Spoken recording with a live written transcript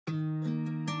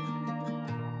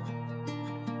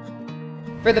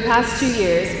For the past 2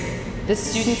 years, the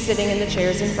students sitting in the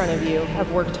chairs in front of you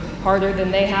have worked harder than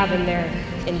they have in their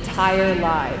entire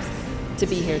lives to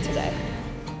be here today.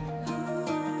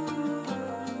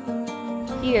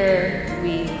 Here,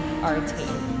 we are a team.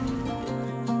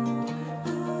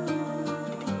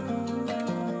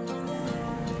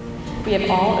 We have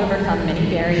all overcome many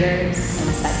barriers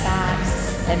and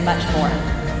setbacks and much more.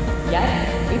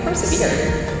 Yet, we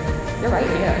persevered. You're right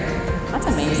here. That's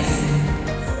amazing.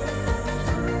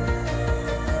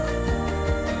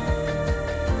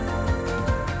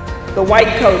 The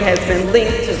white coat has been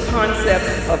linked to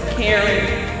concepts of caring,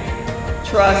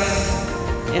 trust,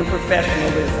 and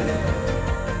professionalism.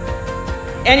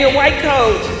 And your white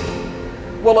coat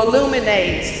will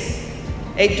illuminate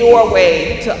a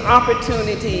doorway to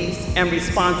opportunities and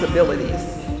responsibilities.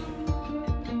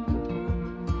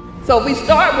 So if we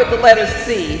start with the letter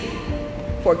C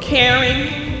for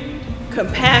caring,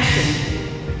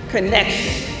 compassion,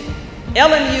 connection.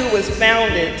 LMU was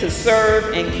founded to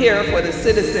serve and care for the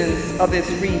citizens of this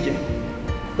region.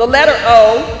 The letter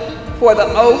O for the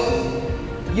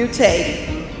oath you take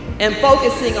and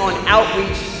focusing on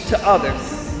outreach to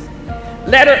others.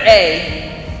 Letter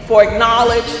A for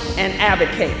acknowledge and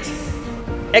advocate.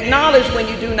 Acknowledge when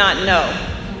you do not know,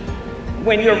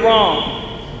 when you're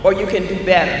wrong, or you can do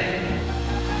better.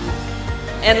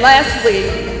 And lastly,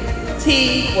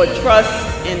 T for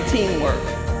trust and teamwork.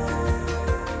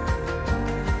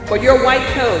 For your white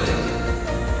coat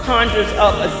conjures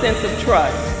up a sense of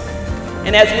trust.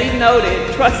 And as we've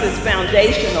noted, trust is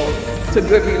foundational to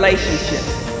good relationships.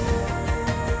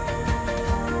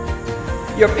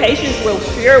 Your patients will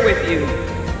share with you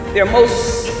their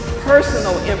most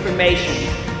personal information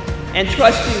and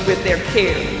trust you with their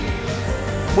care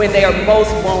when they are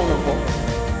most vulnerable.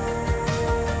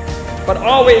 But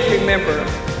always remember,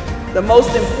 the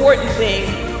most important thing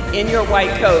in your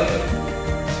white coat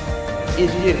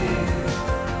is you.